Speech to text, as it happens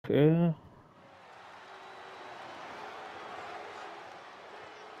Okay.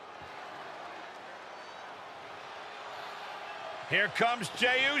 Here comes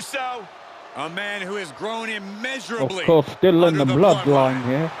Jey Uso. A man who has grown immeasurably. Of course, still in the bloodline bloodline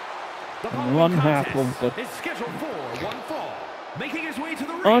here. And one half of the is scheduled for one fall. Making his way to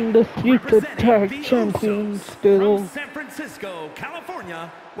the ring, undisputed tag the champions Usos still. from San Francisco, California,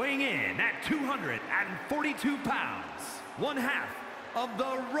 weighing in at 242 pounds. One half of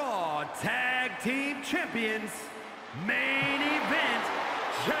the Raw Tag Team Champions. Main event,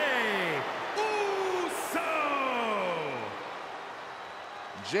 Jey Uso.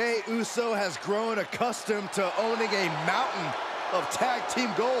 Jey Uso has grown accustomed to owning a mountain of tag team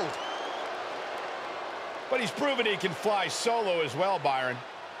gold. But he's proven he can fly solo as well, Byron.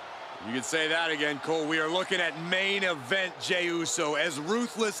 You can say that again, Cole. We are looking at main event Jey Uso, as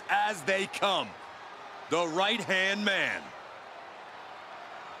ruthless as they come. The right-hand man.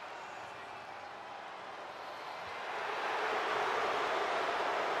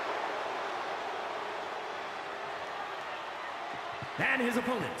 And his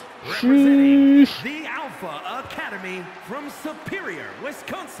opponent, representing the Alpha Academy from Superior,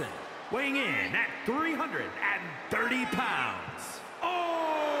 Wisconsin, weighing in at 330 pounds,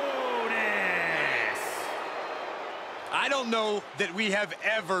 Otis. I don't know that we have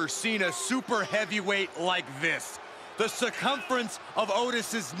ever seen a super heavyweight like this. The circumference of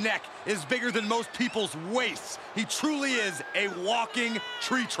Otis's neck is bigger than most people's waists. He truly is a walking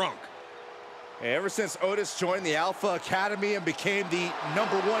tree trunk. Ever since Otis joined the Alpha Academy and became the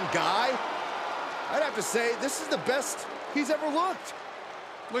 #1 guy, I'd have to say this is the best he's ever looked.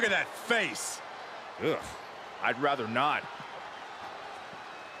 Look at that face. Ugh, I'd rather not.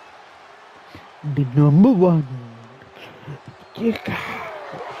 The #1. Yeah.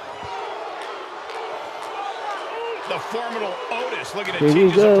 The formidable Otis looking to Here we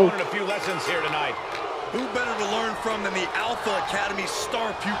teach his go. opponent a few lessons here tonight. Who better to learn from than the Alpha Academy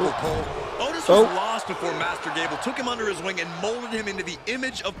star pupil, Cole? Otis was lost before Master Gable took him under his wing and molded him into the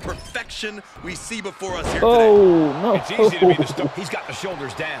image of perfection we see before us here today. No. It's easy to be the He's got the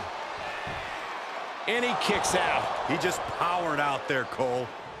shoulders down. And he kicks out. He just powered out there, Cole.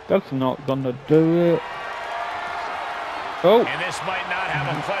 That's not gonna do it. Oh, And this might not have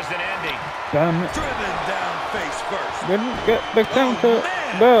a pleasant ending. damn it. Driven down face first. Didn't get the counter. Oh,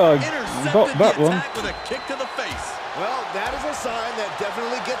 man. There, I Intercepted got that the one. attack with a kick to the face. Well, that is a sign that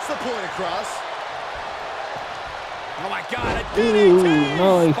definitely gets the point across. Oh my God, a Ooh, DDT!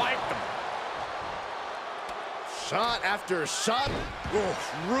 nice. Spiked him. Shot after shot.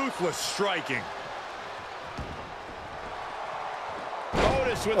 Oof, ruthless striking.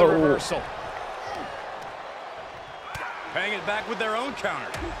 Otis with the reversal. Paying it back with their own counter.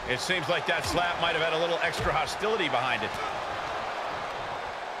 It seems like that slap might have had a little extra hostility behind it.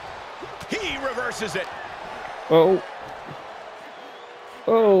 He reverses it. Oh.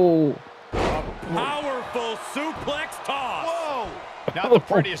 Oh. Powerful suplex toss. Whoa! Not the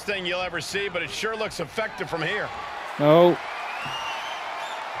prettiest thing you'll ever see, but it sure looks effective from here. No.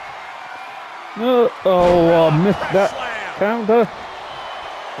 No. Oh, I missed that counter.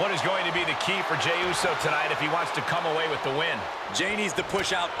 What is going to be the key for Jey Uso tonight if he wants to come away with the win? Jey needs to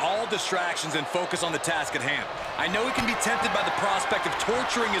push out all distractions and focus on the task at hand. I know he can be tempted by the prospect of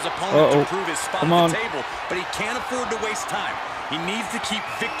torturing his opponent to prove his spot at the table, but he can't afford to waste time. He needs to keep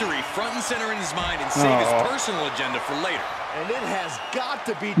victory front and center in his mind and save his personal agenda for later. And it has got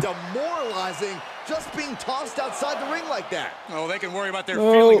to be demoralizing just being tossed outside the ring like that. Oh, they can worry about their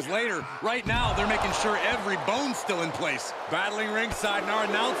feelings later. Right now, they're making sure every bone's still in place. Battling ringside, and our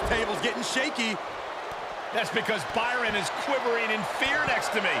announce table's getting shaky. That's because Byron is quivering in fear next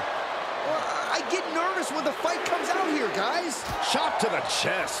to me. Well, I get nervous when the fight comes out here, guys. Shot to the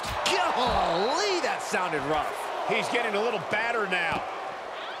chest. Golly, that sounded rough. He's getting a little battered now.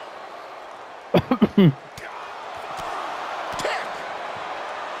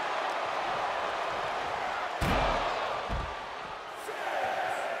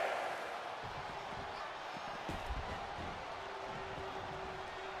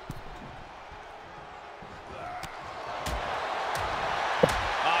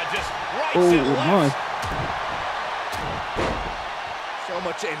 Nice. So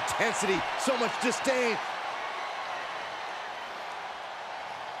much intensity, so much disdain.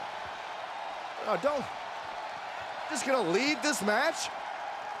 Oh, don't. Just gonna lead this match?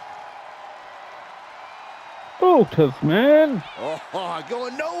 Otis, man. Oh,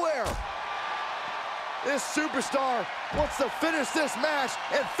 going nowhere. This superstar wants to finish this match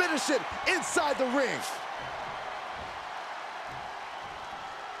and finish it inside the ring.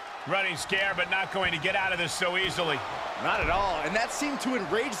 Running scared, but not going to get out of this so easily. Not at all, and that seemed to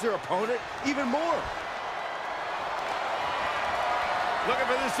enrage their opponent even more. Looking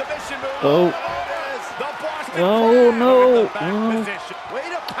for the submission move. Oh. The Boston Oh, Crab no. in the back position. Way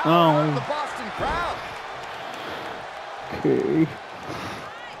to power out the Boston crowd. Okay.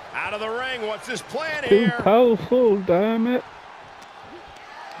 Out of the ring. What's his plan Too here? powerful, damn it.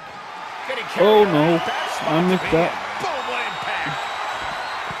 Getting carried Oh, away. no. Bad spot I to missed be that. in. Boom, what impact.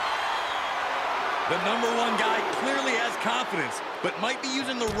 The #1 guy clearly has confidence, but might be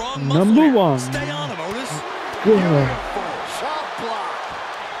using the wrong muscle Number here. one. Stay on him, Otis. Yeah. Chop block.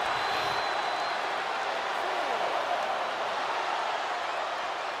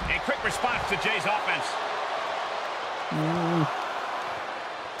 A quick response to Jay's offense.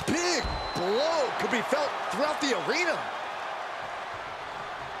 Big blow could be felt throughout the arena.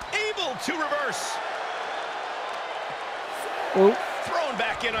 Able to reverse. Oh. Thrown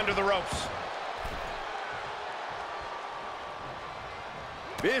back in under the ropes.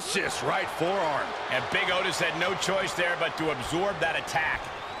 Vicious right forearm. And Big Otis had no choice there but to absorb that attack.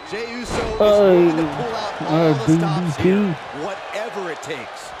 Jey Uso is willing to pull out all the stops here, whatever it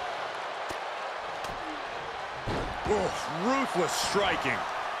takes. Oof, ruthless striking.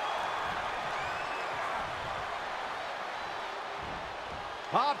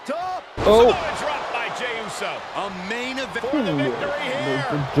 Popped up. Oh. Samoa drop by Jey Uso. A main event. For the victory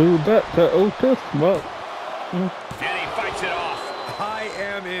here. Do that to Otis, but And he fights it off. I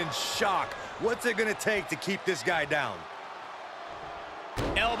am in shock. What's it going to take to keep this guy down?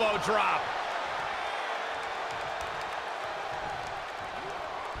 Elbow drop.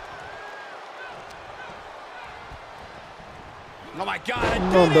 Oh my God!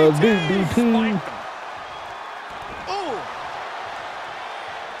 another DDT. Oh!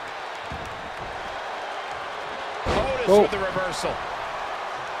 Otis Oh. with the reversal.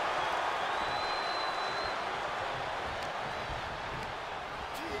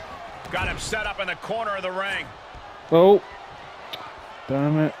 Got him set up in the corner of the ring. Oh.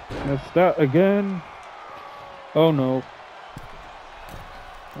 Damn it. Missed that again. Oh no.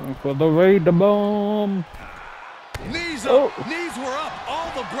 Going for the Raider bomb. Knees Oh. up. Knees were up. All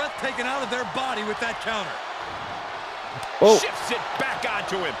the breath taken out of their body with that counter. Oh. Shifts it back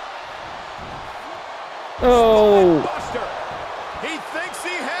onto him. Oh. Buster. He thinks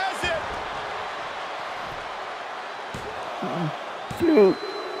he has it. Shoot.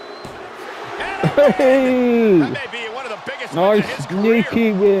 And a Hey. That may be one of the biggest wins Nice of his career.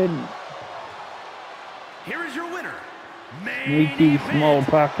 sneaky win. Here is your winner, main Sneaky event, small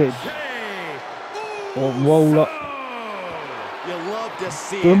package. Jey Or roll up. You love to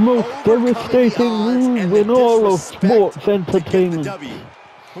see The it. most Overcoming the devastating odds move and the in all of disrespect sports to get the entertainment. W.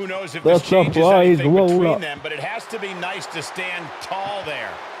 Who knows if That's this a changes fly's anything roll between up. them, but it has to be nice to stand tall there.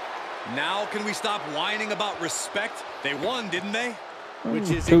 Now can we stop whining about respect? They won, didn't they?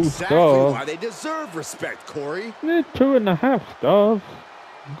 Which is 2 exactly stars. why they deserve respect, Corey. 2.5 stars.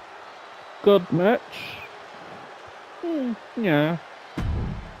 Good match. Yeah.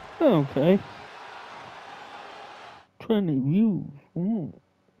 Okay. 20 views.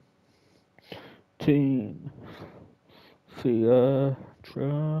 10. See,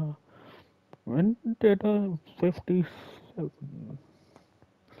 when did I? 57.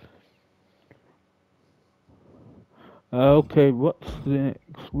 Okay, what's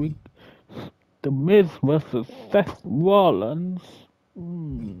next week? The Miz versus Seth Rollins.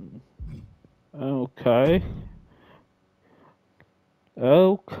 Okay.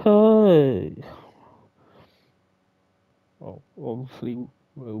 Okay. Oh, obviously,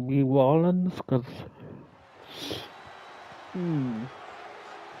 will be Rollins, because...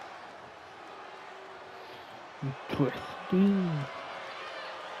 Interesting.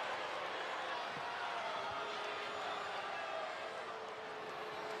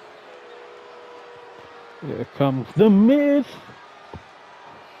 Here comes the Miz.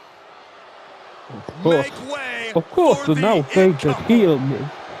 Make way Of course, for the now the favorite incoming. heel Miz.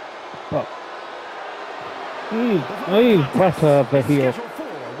 But he's better as a heel. scheduled for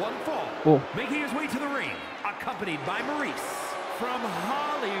one fall. Oh. Making his way to the ring, accompanied by MYRISE from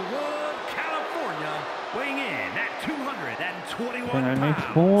Hollywood, California, weighing in at 221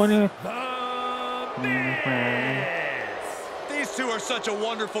 pounds. The Miz. These two are such a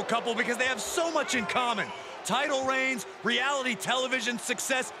wonderful couple because they have so much in common. Title reigns, reality television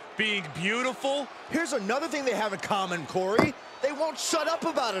success, being beautiful. Here's another thing they have in common, Corey. They won't shut up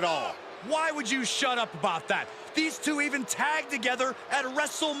about it all. Why would you shut up about that? These two even tagged together at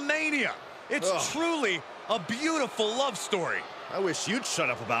WrestleMania. It's truly a beautiful love story. I wish you'd shut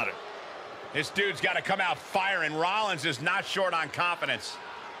up about it. This dude's got to come out firing. Rollins is not short on confidence.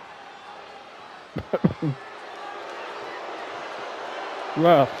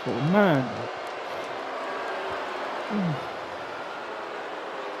 wrestle, man.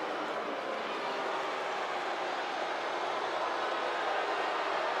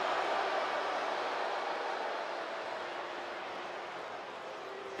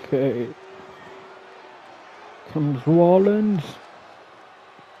 Okay. Comes Rollins.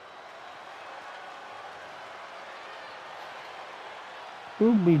 It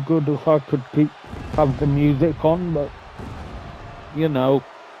would be good if I could have the music on, but you know,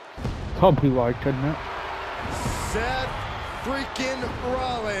 copyright and that. Seth freaking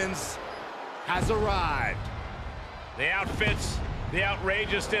Rollins has arrived. The outfits, the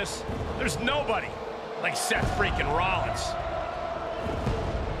outrageousness, there's nobody like Seth freaking Rollins.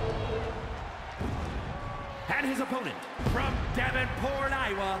 And his opponent from Davenport,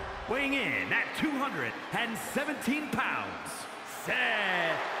 Iowa, weighing in at 217 pounds,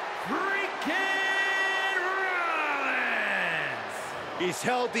 Seth freaking Rollins. He's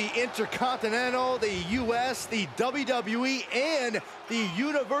held the Intercontinental, the US, the WWE, and the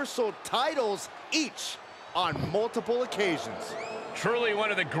Universal titles, each on multiple occasions. Truly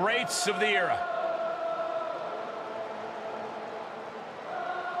one of the greats of the era.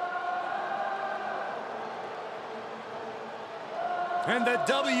 And the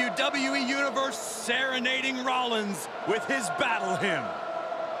WWE Universe serenading Rollins with his battle hymn.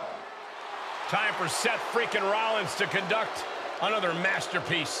 Time for Seth freaking Rollins to conduct another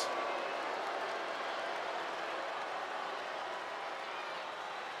masterpiece.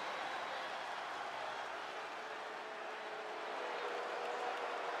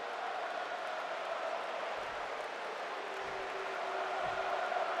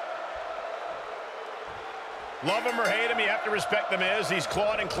 Love him or hate him, you have to respect The Miz. He's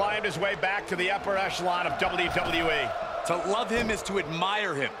clawed and climbed his way back to the upper echelon of WWE. To love him is to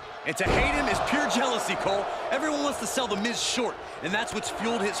admire him. And to hate him is pure jealousy, Cole. Everyone wants to sell The Miz short, and that's what's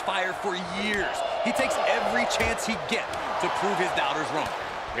fueled his fire for years. He takes every chance he gets to prove his doubters wrong.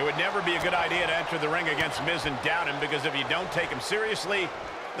 It would never be a good idea to enter the ring against Miz and doubt him, because if you don't take him seriously,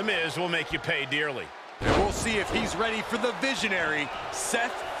 The Miz will make you pay dearly. And we'll see if he's ready for the visionary,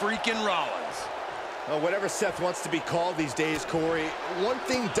 Seth freaking Rollins. Well, whatever Seth wants to be called these days, Corey, one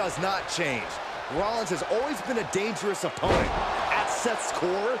thing does not change. Rollins has always been a dangerous opponent. At Seth's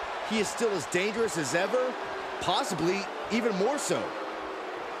core, he is still as dangerous as ever, possibly even more so.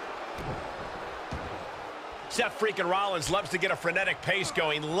 Seth freaking Rollins loves to get a frenetic pace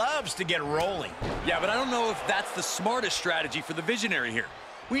going, loves to get rolling. Yeah, but I don't know if that's the smartest strategy for the visionary here.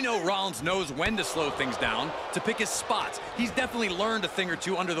 We know Rollins knows when to slow things down, to pick his spots. He's definitely learned a thing or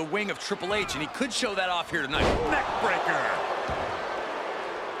two under the wing of Triple H, and he could show that off here tonight. Neckbreaker.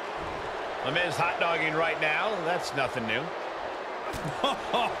 The Miz hot-dogging right now. That's nothing new.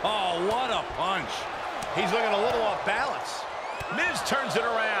 Oh, what a punch. He's looking a little off balance. Miz turns it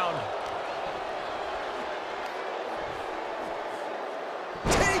around.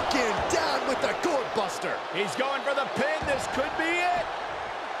 Taken down with the gourd buster. He's going for the pin. This could be it.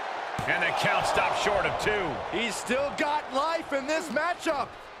 And the count stops short of 2. He's still got life in this matchup.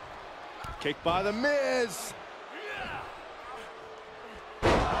 Kick by The Miz.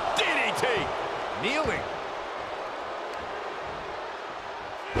 DDT. Kneeling.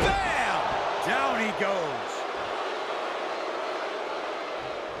 Bam! Down he goes.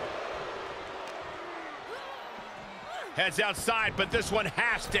 Heads outside, but this one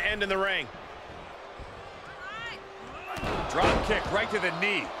has to end in the ring. Drop kick right to the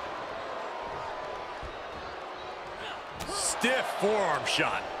knee. Stiff forearm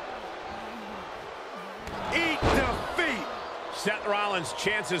shot. Eat defeat. Seth Rollins'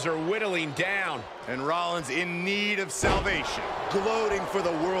 chances are whittling down. And Rollins in need of salvation, gloating for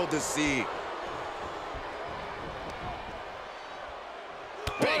the world to see.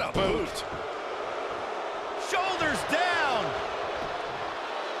 Big boot. Shoulders down.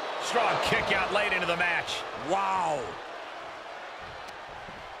 Strong kick out late into the match. Wow.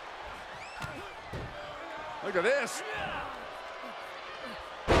 Look at this.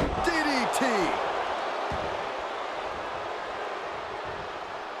 DDT.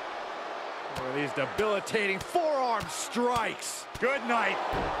 One of these debilitating forearm strikes. Good night.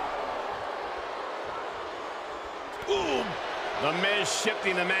 Boom. The Miz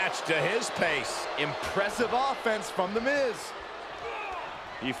shifting the match to his pace. Impressive offense from The Miz.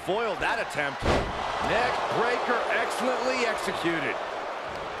 He foiled that attempt. Neck breaker excellently executed.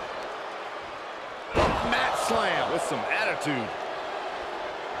 Mat slam with some attitude.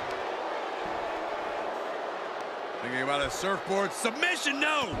 Thinking about a surfboard submission,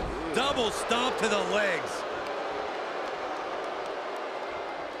 no! Double stomp to the legs.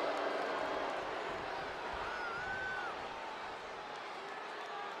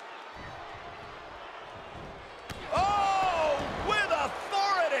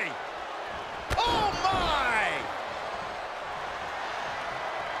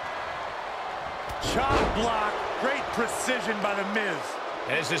 precision by The Miz.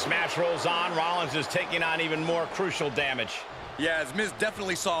 And as this match rolls on, Rollins is taking on even more crucial damage. Yeah, as Miz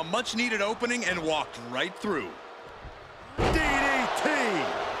definitely saw a much-needed opening and walked right through. DDT!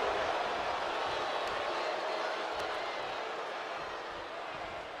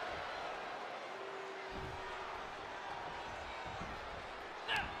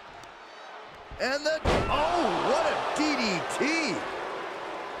 And the... Oh, what a DDT!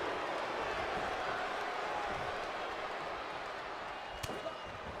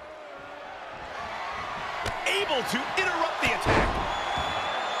 Able to interrupt the attack.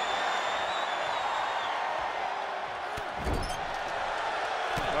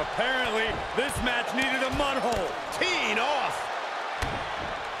 Apparently, this match needed a mud hole. Teeing off.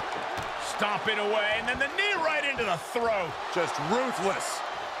 Stomping away, and then the knee right into the throat. Just ruthless.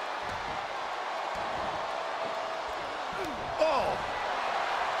 Oh.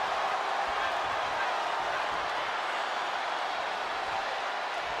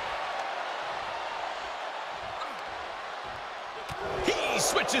 He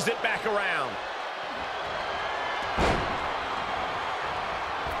switches it back around.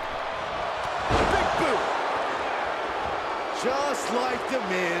 Big boot! Just like The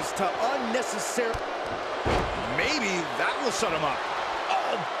Miz to unnecessary... Maybe that will shut him up.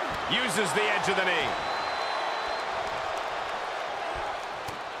 Oh. Uses the edge of the knee.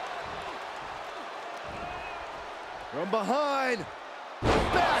 From behind,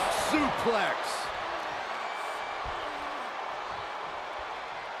 back suplex.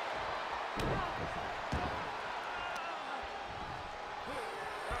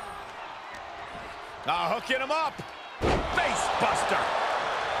 Hooking him up. Face buster.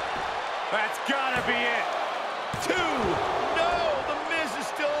 That's gotta be it. 2. No, The Miz is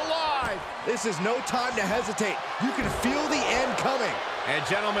still alive. This is no time to hesitate. You can feel the end coming. And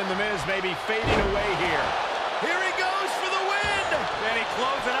gentlemen, The Miz may be fading away here. Here he goes for the win. Then he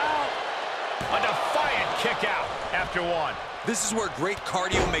closes it out. A defiant kick out after 1. This is where great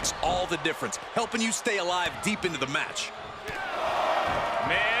cardio makes all the difference, helping you stay alive deep into the match.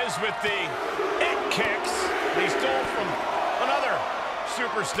 Miz with the it kicks. He stole from another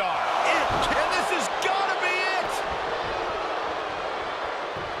superstar. And this has got to be it.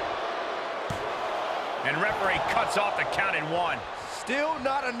 And referee cuts off the count in 1. Still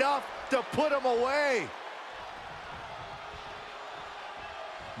not enough to put him away.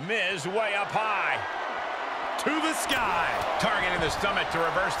 Miz way up high. To the sky. Targeting the stomach to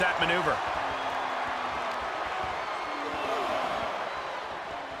reverse that maneuver.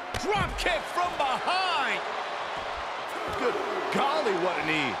 Drop kick from behind. Good golly, what a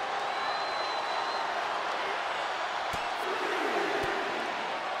knee.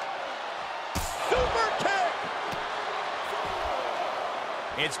 Super kick.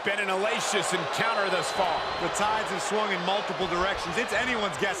 It's been an hellacious encounter thus far. The tides have swung in multiple directions. It's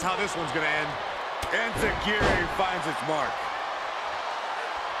anyone's guess how this one's gonna end. And Enziguri finds its mark.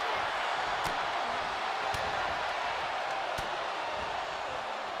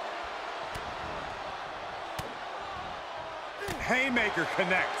 Haymaker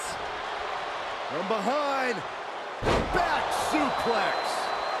connects. From behind, back suplex.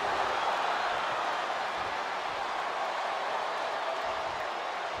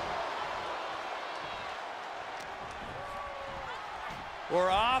 We're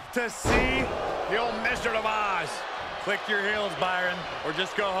off to see The old Wizard of Oz. Click your heels, Byron, or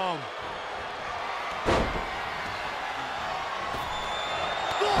just go home.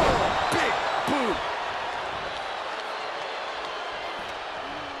 Oh, big boot.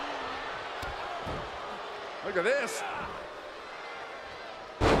 Look at this.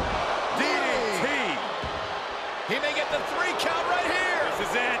 DDT. He may get the 3 count right here. This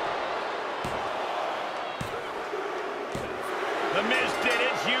is it. The Miz did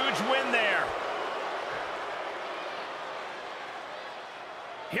it. Huge win there.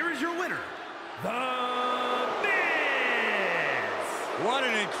 Here is your winner, The Miz. What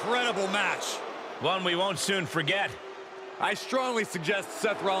an incredible match. One we won't soon forget. I strongly suggest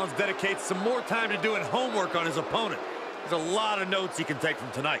Seth Rollins dedicates some more time to doing homework on his opponent. There's a lot of notes he can take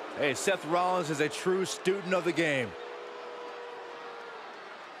from tonight. Hey, Seth Rollins is a true student of the game.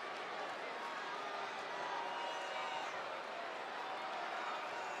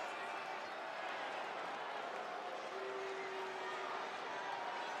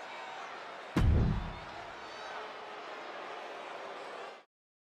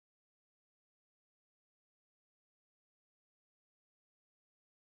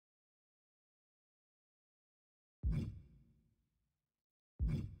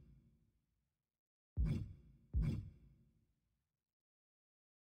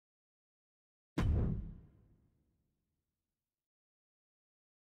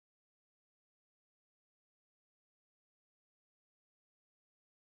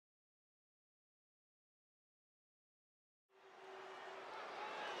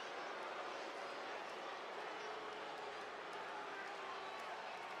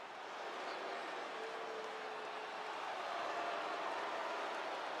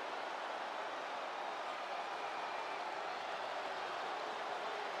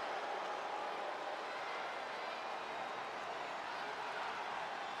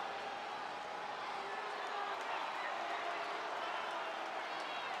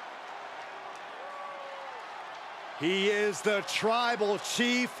 He is the Tribal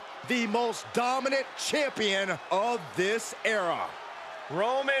Chief, the most dominant champion of this era.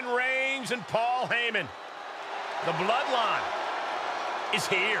 Roman Reigns and Paul Heyman. The bloodline is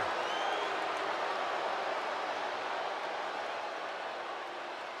here.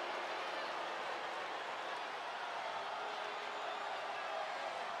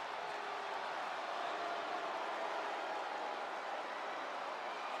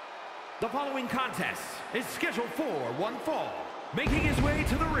 The following contest is scheduled for one fall. Making his way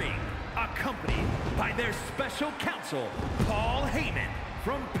to the ring, accompanied by their special counsel, Paul Heyman,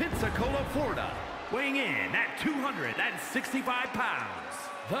 from Pensacola, Florida. Weighing in at 265 pounds,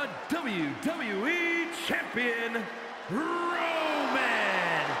 the WWE Champion,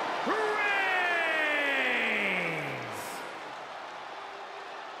 Roman Reigns!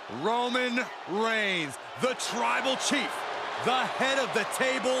 Roman Reigns, the Tribal Chief, the head of the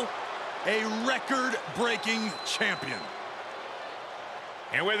table, a record-breaking champion.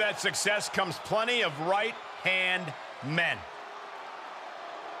 And with that success comes plenty of right-hand men.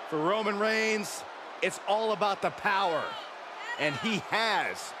 For Roman Reigns, it's all about the power, and he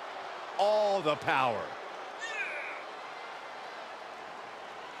has all the power.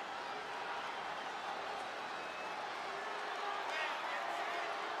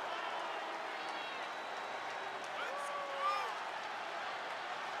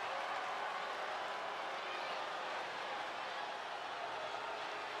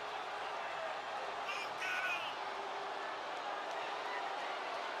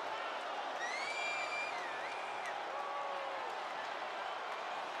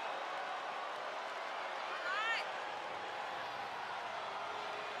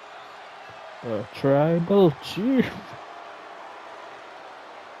 The Tribal Chief.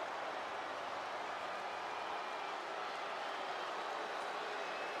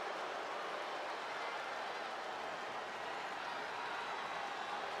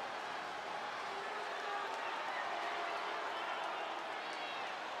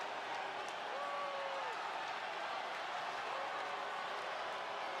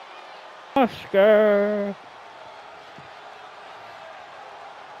 Oscar.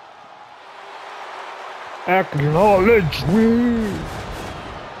 Acknowledge me.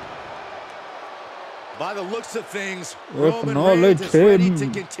 By the looks of things, Roman Reigns is ready to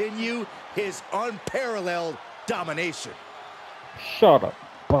continue his unparalleled domination. Shut up,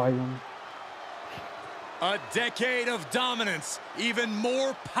 Byron. A decade of dominance, even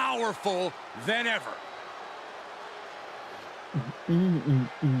more powerful than ever.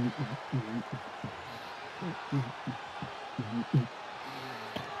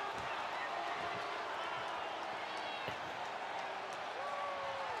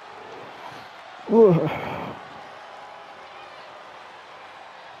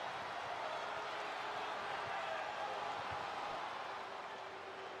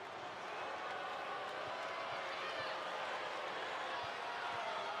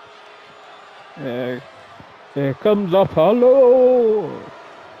 Here comes Apollo.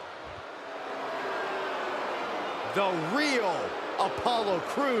 The real Apollo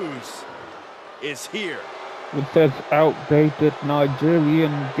Crews is here. With this outdated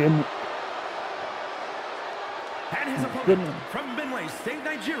Nigerian gimmick. And his opponent from Benue State,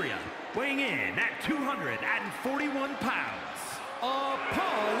 Nigeria, weighing in at 241 pounds,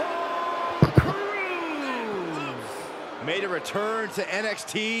 Apollo Crews. Made a return to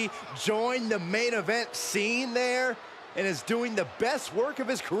NXT, joined the main event scene there, and is doing the best work of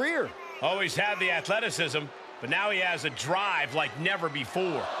his career. Always had the athleticism, but now he has a drive like never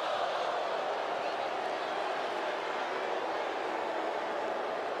before.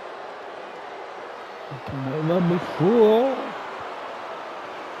 Never before.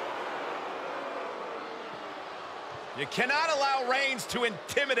 You cannot allow Reigns to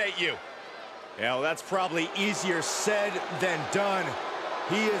intimidate you. Yeah, well, that's probably easier said than done.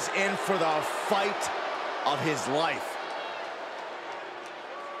 He is in for the fight of his life.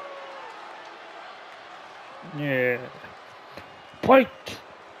 Yeah. Fight!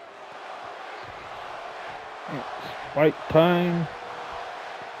 It's fight time.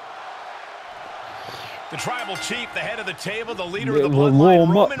 The Tribal Chief, the head of the table, the leader of the We'll bloodline,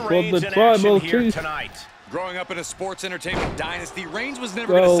 warm up Roman for Reigns the in Tribal action here Chief. tonight. Growing up in a sports entertainment dynasty, Reigns was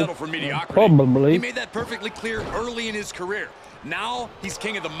never going to settle for mediocrity. Probably. He made that perfectly clear early in his career. Now he's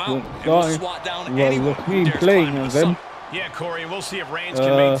king of the mountain and will swat down anyone who dares climb to the summit. Yeah, Corey, we'll see if Reigns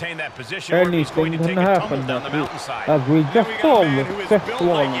can maintain that position or if he's going to take a tumble down the mountainside. As we just saw with Seth Built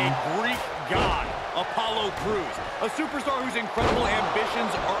like a Greek god, Apollo Crews, a superstar whose incredible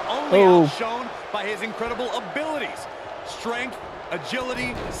ambitions are only outshone by his incredible abilities, strength,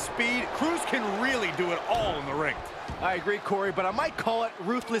 agility, speed. Cruz can really do it all in the ring. I agree, Corey, but I might call it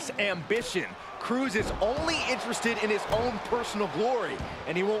ruthless ambition. Cruz is only interested in his own personal glory,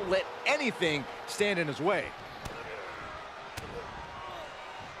 and he won't let anything stand in his way.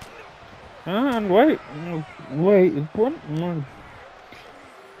 And wait, one.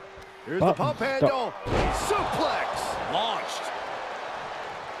 Here's the pump handle. Suplex. Launched.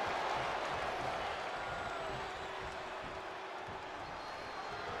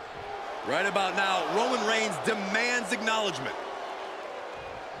 Right about now, Roman Reigns demands acknowledgement.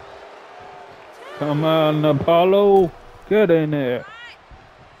 Come on, Apollo, get in there.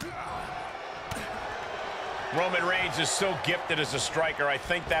 Roman Reigns is so gifted as a striker. I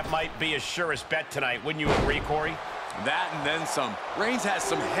think that might be his surest bet tonight. Wouldn't you agree, Corey? That and then some. Reigns has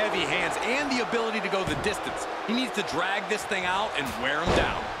some heavy hands and the ability to go the distance. He needs to drag this thing out and wear him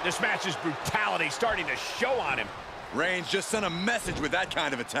down. This match's brutality starting to show on him. Reigns just sent a message with that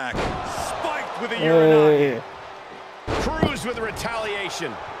kind of attack. Spiked with a Uranage. Cruz with a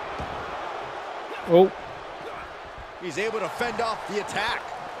retaliation. Oh. He's able to fend off the attack.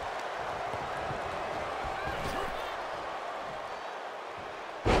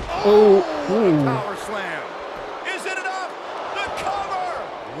 Oh. Power slam. Is it enough? The cover.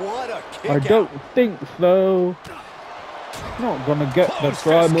 What a kick I don't think so. Not gonna get the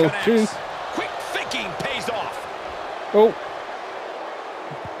tribal chief. Quick thinking pays off. Oh.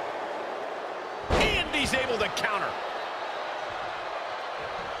 And he's able to counter.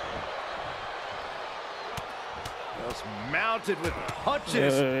 Just mounted with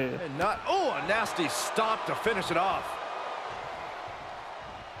punches. And not, oh, a nasty stop to finish it off.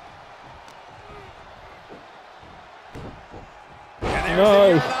 And there's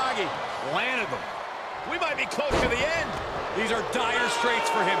Nice. the Uranage. Landed them. We might be close to the end. These are dire straits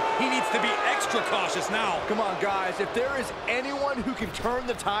for him. He needs to be extra cautious now. Come on, guys. If there is anyone who can turn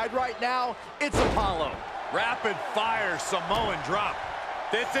the tide right now, it's Apollo. Rapid fire Samoan drop.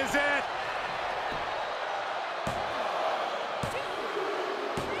 This is it.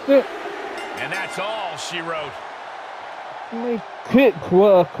 And that's all she wrote. Quick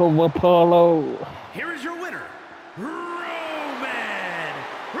work of Apollo. Here is your winner, Roman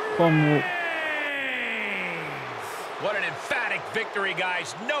From Reigns. What an emphatic victory,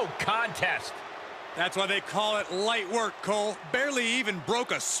 guys. No contest. That's why they call it light work, Cole. Barely even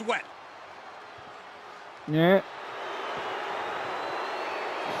broke a sweat. Yeah.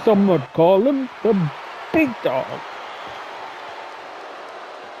 Some would call him the big dog.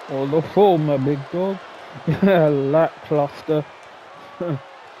 Or the former big dog. Lackluster.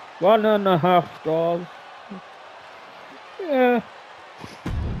 1.5 stars. Yeah.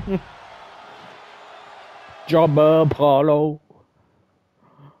 Jobber Apollo.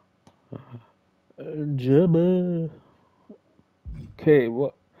 Jobber. Okay,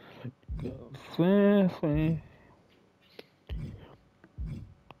 what?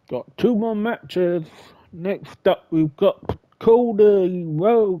 Got 2 more matches. Next up, we've got Cody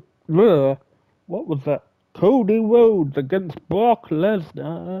Rhodes. What was that? Cody Rhodes against Brock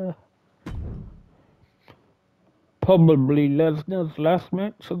Lesnar. Probably Lesnar's last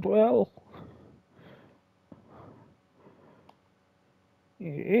match as well.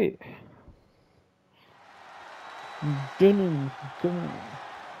 Yeah. Dun.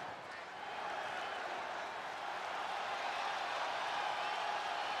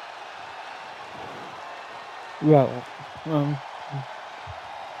 Well,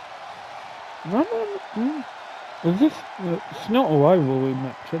 is this? It's not a rivalry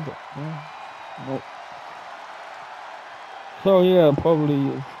match, is it? No. So yeah, probably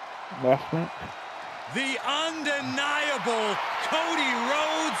is last match. The undeniable Cody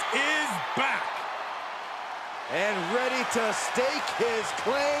Rhodes is back. And ready to stake his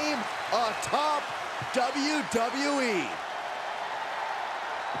claim atop WWE.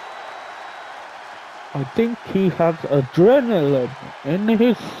 I think he has adrenaline in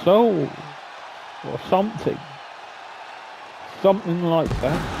his soul. Or something. Something like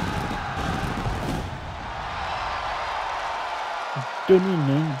that. The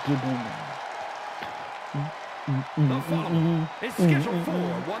following is scheduled for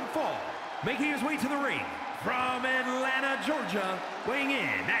one fall. Making his way to the ring from Atlanta, Georgia, weighing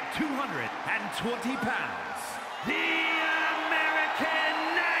in at 220 pounds, the American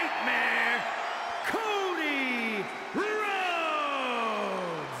Nightmare, Cody Rhodes.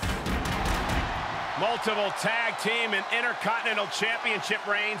 Multiple tag team and intercontinental championship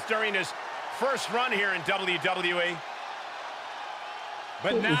reigns during his first run here in WWE.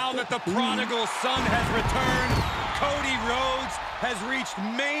 But now that the prodigal son has returned, Cody Rhodes has reached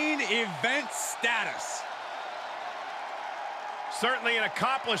main event status. Certainly an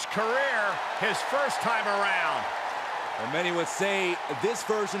accomplished career his first time around. And many would say this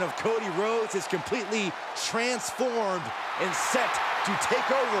version of Cody Rhodes is completely transformed and set to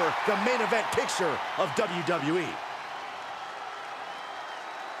take over the main event picture of WWE.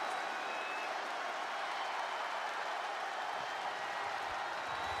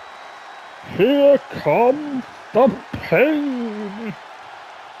 Here comes the pain.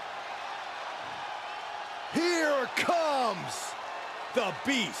 Here comes the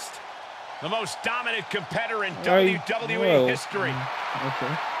Beast. The most dominant competitor in WWE history.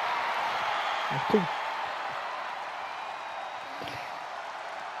 Okay.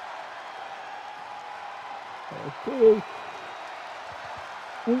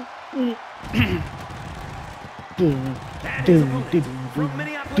 And his opponent from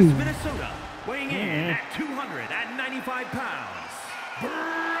Minneapolis, Minnesota, weighing in at 295 pounds,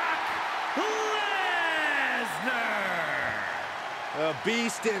 Brock Lesnar. The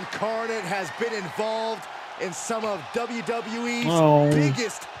Beast incarnate has been involved in some of WWE's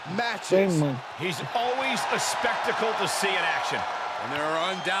biggest matches. He's always a spectacle to see in action. And there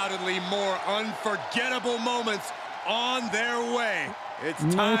are undoubtedly more unforgettable moments on their way. It's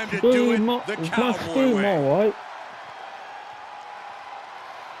time to do it the cowboy way. All right.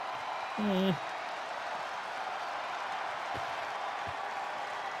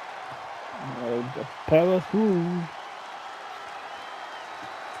 The power through.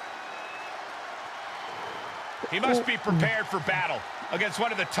 He must be prepared for battle against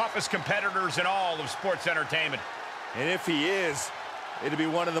one of the toughest competitors in all of sports entertainment. And if he is, it'll be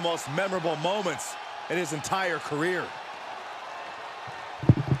one of the most memorable moments in his entire career.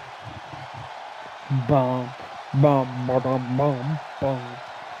 Bum, bum, bum, bum, bum, bum,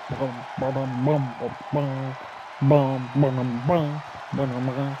 bum, bum, bum, bum, bum, bum, bum,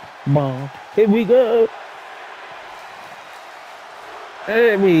 bum, bum. Here we go.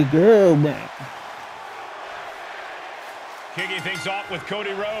 There we go, man. Kicking things off with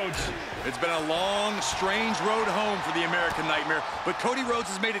Cody Rhodes. It's been a long, strange road home for the American Nightmare, but Cody Rhodes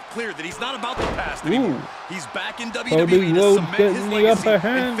has made it clear that he's not about the past anymore. He's back in WWE to cement his legacy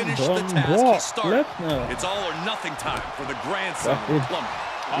and finish the task he started. It's all or nothing time for the grandson of the plumber.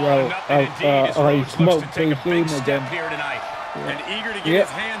 I smoked too soon again. Here tonight. And eager to get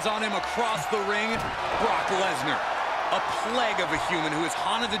his hands on him across the ring, Brock Lesnar. A plague of a human who has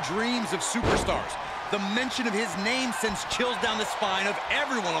haunted the dreams of superstars. The mention of his name sends chills down the spine of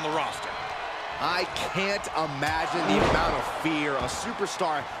everyone on the roster. I can't imagine the amount of fear a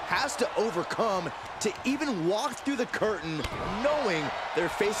superstar has to overcome to even walk through the curtain knowing they're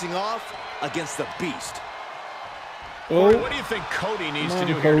facing off against the Beast. Corey, what do you think Cody needs to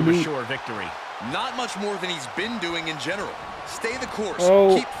do here to assure victory? Not much more than he's been doing in general. Stay the course.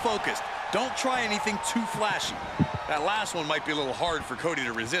 Keep focused. Don't try anything too flashy. That last one might be a little hard for Cody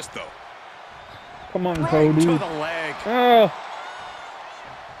to resist, though. Come on, Cody. To the leg.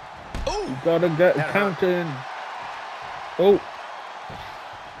 You gotta get counting.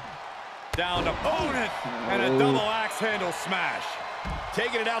 Down opponent and a double axe handle smash.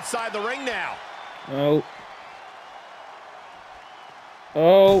 Taking it outside the ring now.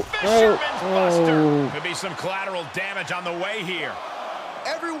 Fisherman's Buster. Could be some collateral damage on the way here.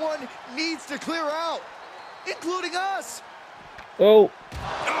 Everyone needs to clear out, including us. Oh,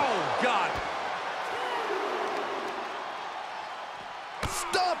 God.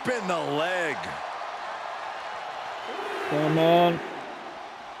 Stop in the leg. Come on.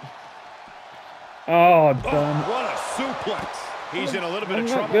 Oh, damn. What a suplex. He's in a little bit of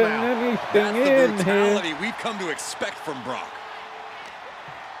trouble now. That's the brutality we've come to expect from Brock.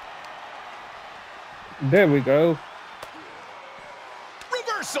 There we go.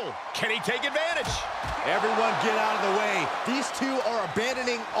 Reversal. Can he take advantage? Everyone get out of the way. These two are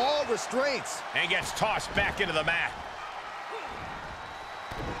abandoning all restraints. And gets tossed back into the mat.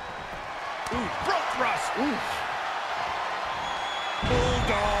 Ooh, front thrust.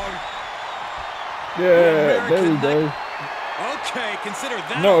 Bulldog. Yeah, there we go. Okay, consider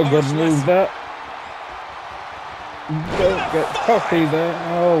that Not a good move, that. Don't get cocky there.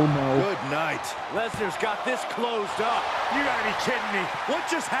 Oh, no. Good night. Lesnar's got this closed up. You gotta be kidding me. What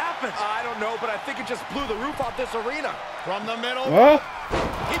just happened? I don't know, but I think it just blew the roof off this arena. From the middle. What?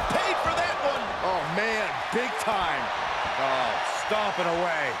 He paid for that one. Oh, man, big time. Oh, stomping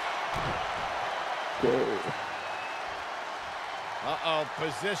away. Uh-oh,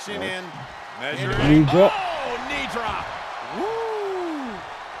 position in. Measure Knee drop. Oh, knee drop. Woo!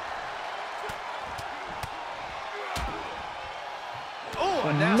 Oh,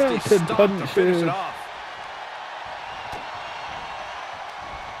 a nasty nasty stomp to finish punches. it off.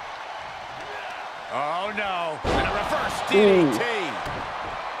 Oh, no. And a reverse DDT.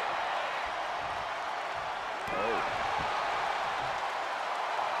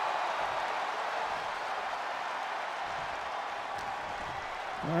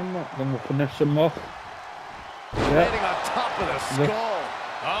 I'm not going to finish him off. Landing on top of the skull.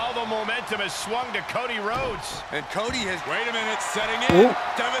 Oh, the momentum has swung to Cody Rhodes. And Cody has, wait a minute, setting in. Ooh.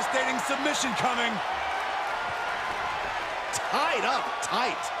 Devastating submission coming. Tied up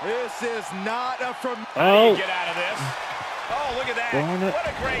tight. This is not a How do you get out of this? Oh, look at that. Darn it. What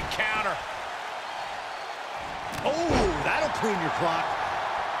a great counter. Oh, that'll clean your clock.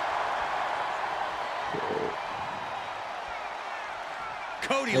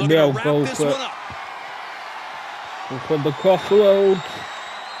 Cody And looking to they'll wrap go this for- one up. For the crossroads.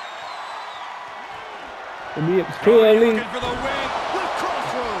 Maybe it's too Cody early. looking for the win. With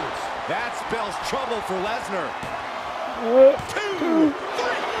crossroads. That spells trouble for Lesnar. 2, 3,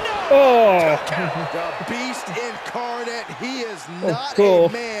 no! Oh, The beast incarnate. He is not a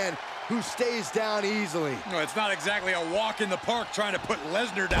course. man who stays down easily. No, it's not exactly a walk in the park trying to put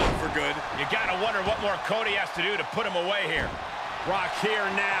Lesnar down for good. You gotta wonder what more Cody has to do to put him away here. Brock here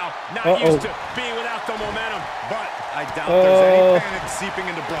now, not used to being without the momentum, but I doubt there's any panic seeping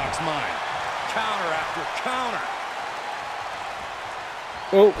into Brock's mind. counter after counter.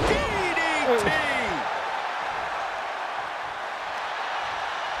 oh, DDT.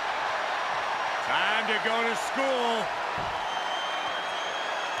 Time to go to school.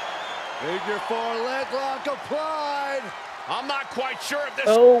 Figure 4 leg lock applied. I'm not quite sure if this...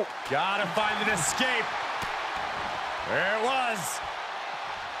 oh. Gotta find an escape. There it was.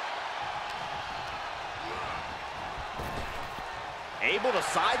 Able to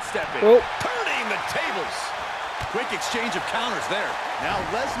sidestep it. Oh. Turning the tables. Quick exchange of counters there. Now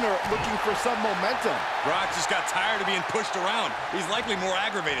Lesnar looking for some momentum. Brock just got tired of being pushed around. He's likely more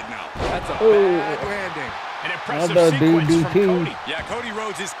aggravated now. That's a Oh. bad landing. An impressive Another sequence from DDT. Cody. Yeah, Cody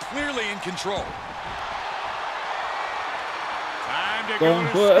Rhodes is clearly in control. Time to Going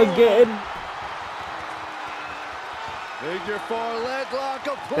go to for it school. again. Figure 4 leg lock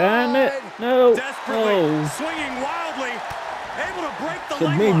applied. Damn it. No. Desperately, Oh. swinging wildly, able to break the Should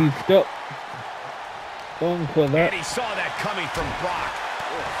leg maybe lock. stop. Going for And that. he saw that coming from Brock.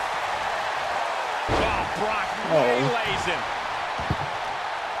 Oh, Brock Oh. waylays him.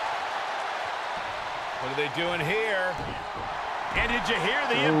 What are they doing here? And did you hear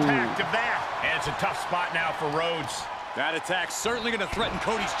the impact of that? And it's a tough spot now for Rhodes. That attack's certainly going to threaten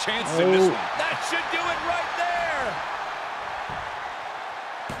Cody's chances in this Oh. one. That should do it right there.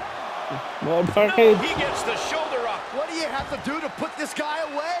 More No, package. he gets the shoulder up. What do you have to do to put this guy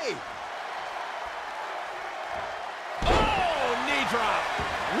away? Oh, knee drop.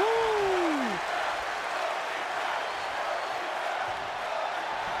 Woo!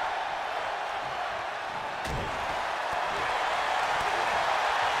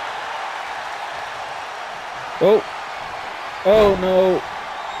 Oh. Oh no.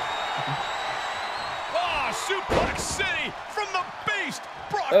 Oh, Suplex City from the beast,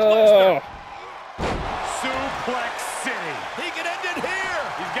 Brock Lesnar. Oh. Suplex City. He can end it here.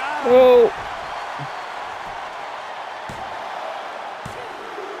 He's got it. Oh.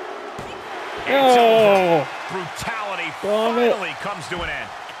 It's over. Oh. Brutality Darn it. finally comes to an end.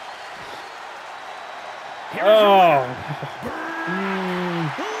 Here's Oh.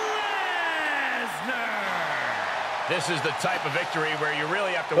 This is the type of victory where you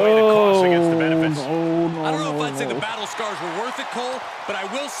really have to weigh the costs against the benefits. No, no, I don't know no, if I'd say no. the battle scars were worth it, Cole, but I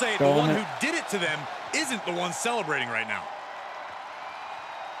will say the Darn one it. who did it to them isn't the one celebrating right now.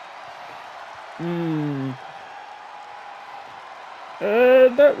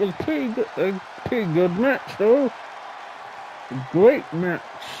 That was a pretty good match, though. A great match.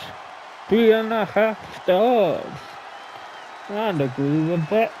 3.5 stars. I'd agree with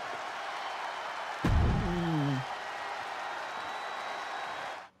that.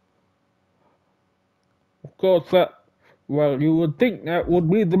 Of course, well, you would think that would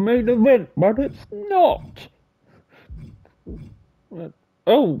be the main event, but it's not.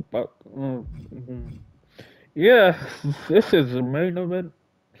 Yeah, this is the main event.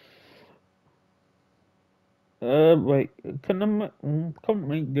 Wait, can't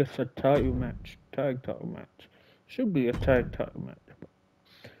make this a title match, tag title match. Should be a tag title match.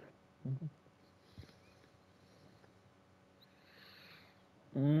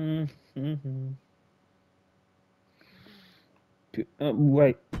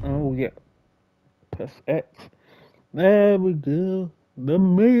 Wait, oh yeah, press X. There we go. The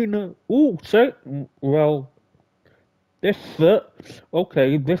main, well, this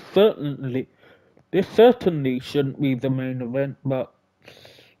certainly shouldn't be the main event, but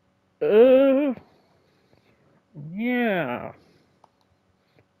Yeah.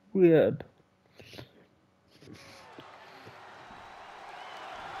 Weird.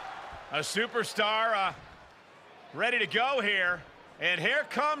 A superstar ready to go here. And here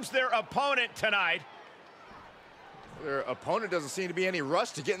comes their opponent tonight. Their opponent doesn't seem to be any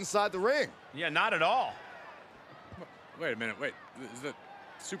rush to get inside the ring. Yeah, not at all. Wait a minute, wait. Is the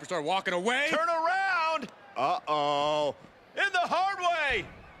superstar walking away? Turn around! Uh-oh. In the hard way!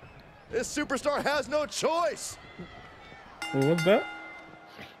 This superstar has no choice. What was that?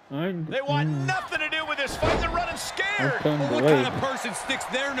 They want nothing to do with this fight. They're running scared. Well, what kind of person sticks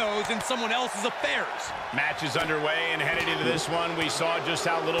their nose in someone else's affairs? Match is underway, and headed into this one, we saw just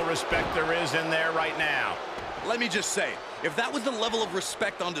how little respect there is in there right now. Let me just say, if that was the level of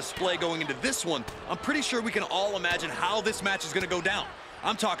respect on display going into this one, I'm pretty sure we can all imagine how this match is going to go down.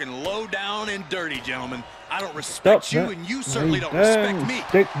 I'm talking low down and dirty, gentlemen. I don't respect you, and you certainly don't respect me.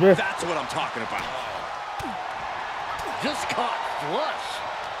 That's what I'm talking about. Just caught flush.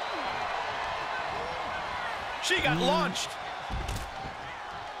 She got launched.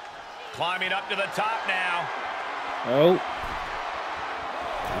 Climbing up to the top now. Oh.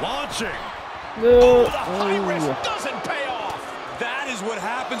 Launching. No. Oh, the high risk doesn't pay off. That is what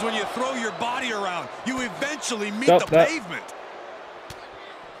happens when you throw your body around. You eventually meet the pavement.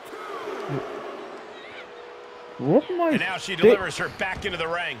 What am I? And now she delivers her back into the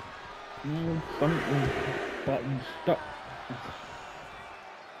ring. Stop.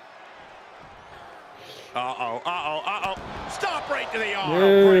 Uh-oh. Stop right to the arm.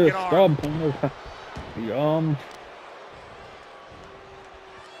 Yeah, Break arm. stop. The arms.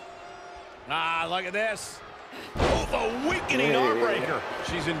 Ah, look at this. Oh, the weakening arm breaker.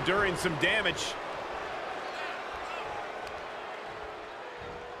 She's enduring some damage.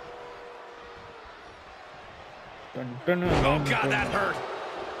 Oh, God, that hurt.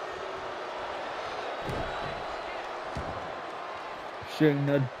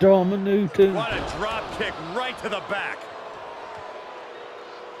 Shayna dominating. What a drop kick right to the back.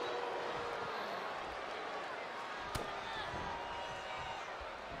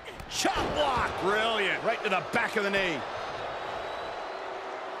 Chop block. Brilliant. Right to the back of the knee.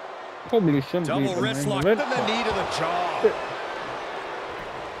 Probably shouldn't be Double wrist lock. Then the knee to the jaw.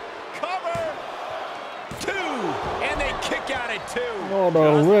 Cover. 2. And they kick out at 2. Not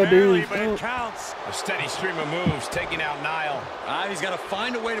already. But it counts. A steady stream of moves taking out Nile. He's got to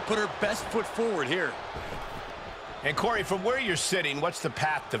find a way to put her best foot forward here. And Corey, from where you're sitting, what's the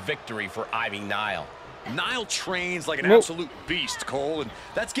path to victory for Ivy Nile? Nile trains like an absolute beast, Cole, and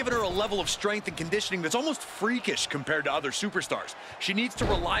that's given her a level of strength and conditioning that's almost freakish compared to other superstars. She needs to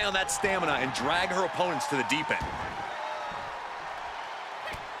rely on that stamina and drag her opponents to the deep end.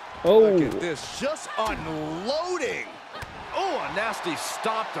 Oh. Look at this, just unloading. Oh, a nasty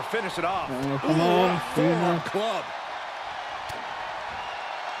stop to finish it off. Come on, forearm club.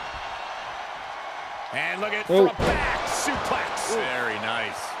 And look at from a back suplex. Very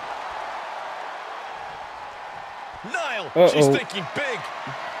nice. Nile, she's thinking big.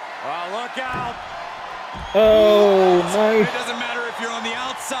 Look out. Oh, nice. It doesn't matter if you're on the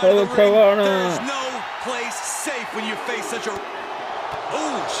outside of the ring. There's no place safe when you face such a...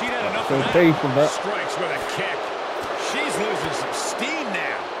 Oh, she had enough of that. Strikes with a kick. She's losing some steam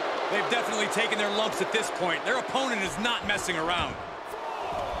now. They've definitely taken their lumps at this point. Their opponent is not messing around.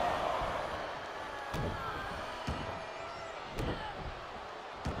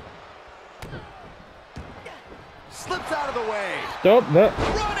 Slips out of the way. Stop that.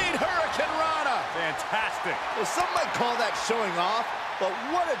 Running Hurricane Rana. Fantastic. Well, some might call that showing off, but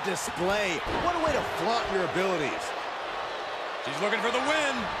what a display. What a way to flaunt your abilities. She's looking for the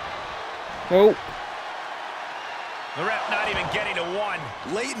win. Oh. The ref not even getting to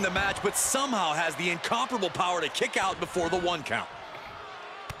 1. Late in the match, but somehow has the incomparable power to kick out before the 1 count.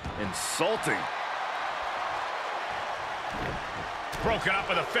 Insulting. Broken up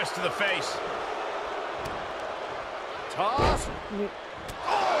with a fist to the face. Toss.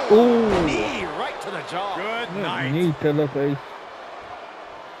 Oh. Knee right to the jaw. Good night. Knee to the face.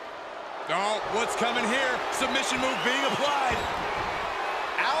 Oh, what's coming here? Submission move being applied.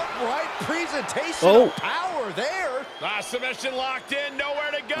 Outright presentation of power there. Submission locked in,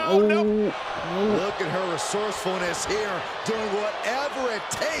 nowhere to go. Oh. Nope. Look at her resourcefulness here, doing whatever it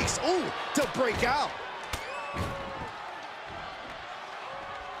takes to break out.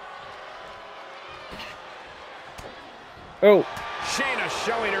 Oh. Shayna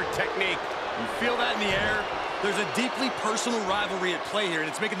showing her technique. You feel that in the air? There's a deeply personal rivalry at play here, and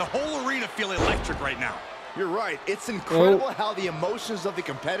it's making the whole arena feel electric right now. You're right. It's incredible how the emotions of the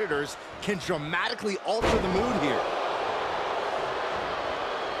competitors can dramatically alter the mood here.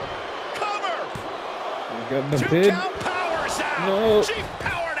 Cover! Get the 2 pin. count powers out. No. She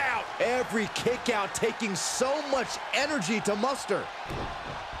powered out. Every kick out taking so much energy to muster.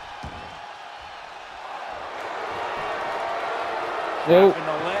 Oh, Wrapping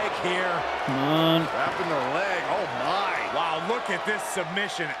the leg here. come on. Wrapping the leg. Oh, my. Wow, look at this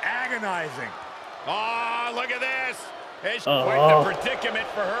submission. Agonizing. Oh, look at this. It's quite the predicament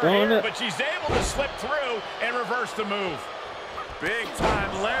for her here, but she's able to slip through and reverse the move. Big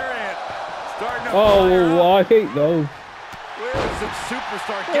time lariat. Starting to fire up. I hate those. Where is the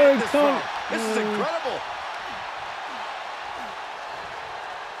superstar getting this from? This is incredible.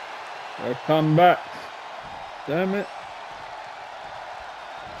 They come back. Damn it.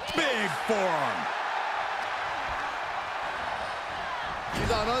 Big forearm.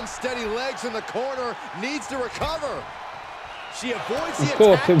 She's on unsteady legs in the corner, needs to recover. She avoids the Of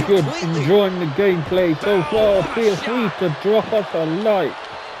course, attack if you're completely. enjoying the gameplay so far, feel free to drop us a like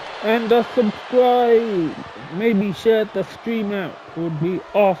and a subscribe. Maybe share the stream out, would be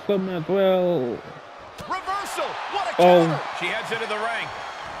awesome as well. Reversal. What a counter. She heads into the ring.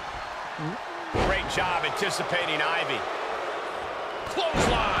 Great job anticipating Ivy.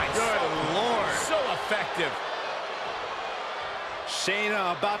 Clotheslines. Good Lord. So effective.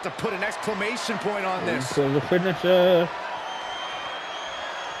 Shayna about to put an exclamation point on this. So the finisher.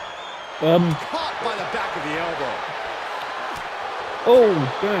 Caught by the back of the elbow. Oh,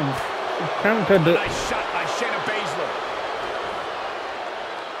 damn. He countered A it. nice shot by Shayna Baszler.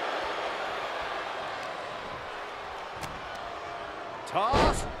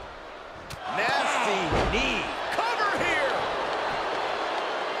 Toss. Nasty knee. Cover here.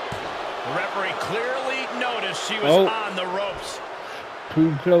 The referee clearly noticed she was on the ropes.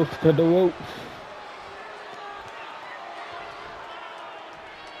 Too close to the ropes.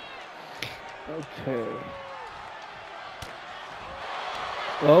 Okay.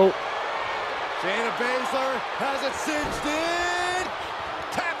 Oh. Shayna Baszler has it cinched in.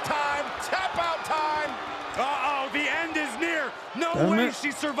 Tap time. Tap out time. Uh-oh, the end is near. No Damn way it.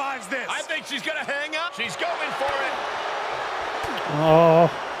 she survives this. I think she's going to hang up. She's going for it. Oh.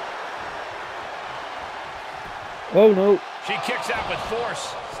 Oh no. She kicks out with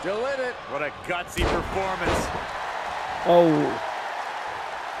force. Still in it. What a gutsy performance. Oh.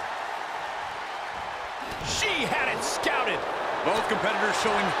 She had it scouted. Both competitors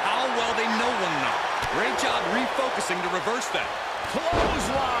showing how well they know one another. Great job refocusing to reverse that.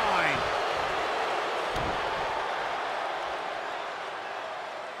 Clothesline.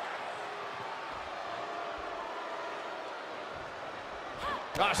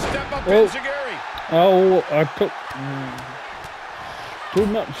 A step up Enziguri. Oh, I took too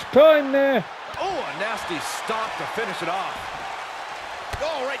much time there. Oh, a nasty stop to finish it off.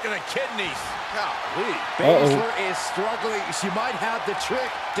 Oh, right to the kidneys. Golly. Baszler is struggling. She might have the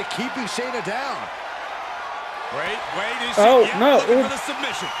trick to keeping Shayna down. Wait, is she looking for the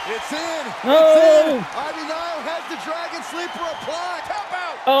submission? It's in. No. It's in. Ivy Nile has the Dragon Sleeper applied. Tap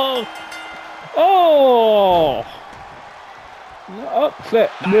out. Oh. Oh. Upset.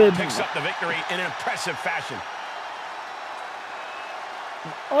 Nile picks up the victory in an impressive fashion.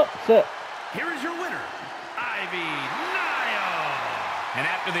 Upset. Here is your winner, Ivy Nile. And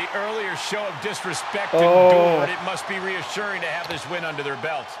after the earlier show of disrespect endured, it must be reassuring to have this win under their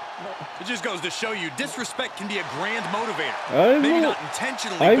belt. It just goes to show you, disrespect can be a grand motivator. Maybe not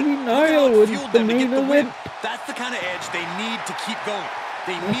intentionally, but Ivy look at how Nile it fueled them to get the win. win. That's the kind of edge they need to keep going.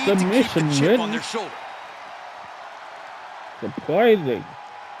 They need to keep the chip on their shoulder. Surprising.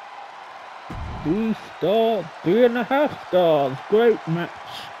 3 stars, 3.5 stars. Great match.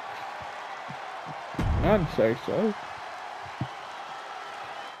 I'd say so.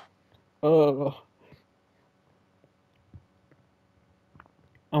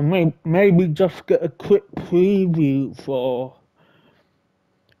 I may maybe just get a quick preview for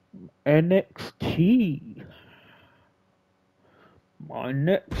NXT. My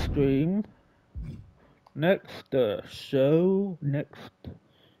next stream, next show,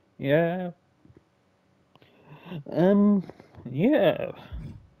 yeah. Yeah.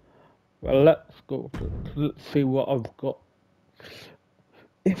 Well, let's go. Let's see what I've got.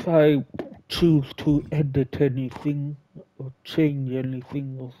 If I choose to edit anything or change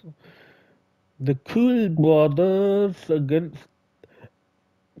anything, or the Creed Brothers against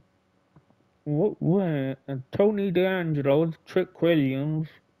Tony D'Angelo, Trick Williams.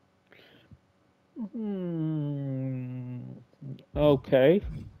 Okay.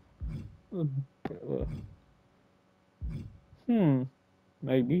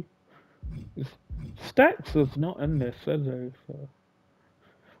 Maybe. Stax is not in this, is he? So.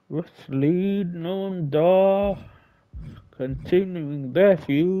 Russ Lead, Noam Dar, continuing their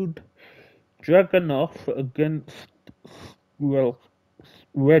feud. Dragunov against, well,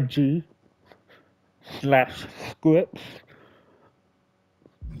 Reggie / Scripps.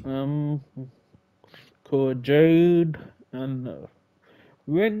 Cora Jade and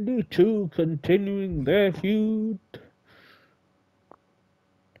Wendy 2 continuing their feud.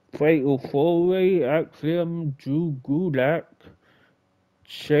 Fatal 4-Way, Axiom, Drew Gulak,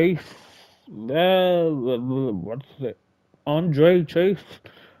 Chase, what's it? Andre Chase,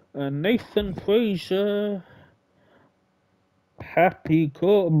 and Nathan Frazier, Happy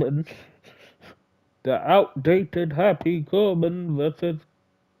Corbin, the outdated Happy Corbin versus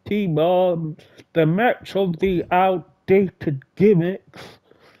T-Bar, the match of the outdated gimmicks,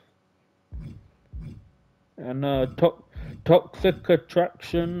 and Toxic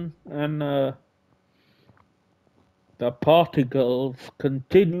Attraction, and the Party Girls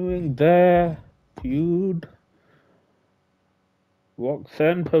continuing their feud.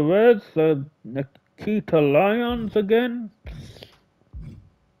 Roxanne Perez, Nikita Lyons again.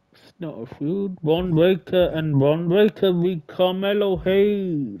 It's not a feud. Ron Breaker and Ron Breaker v Carmelo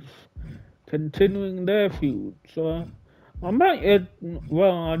Hayes continuing their feud. So I might,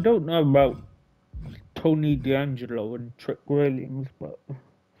 well, I don't know about Tony D'Angelo and Trick Williams, but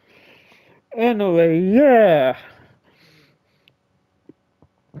anyway, yeah.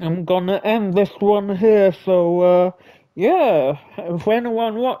 I'm gonna end this one here, so yeah, if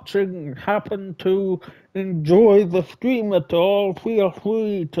anyone watching happened to enjoy the stream at all, feel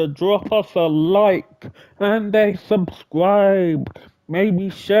free to drop us a like and a subscribe. Maybe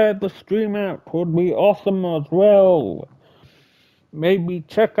share the stream out, would be awesome as well. Maybe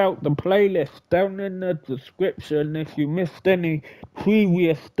check out the playlist down in the description if you missed any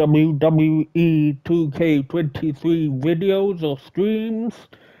previous WWE 2k23 videos or streams.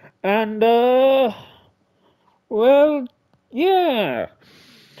 And, well, yeah.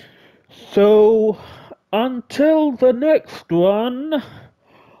 So, until the next one,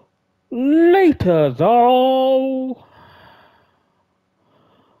 laters all.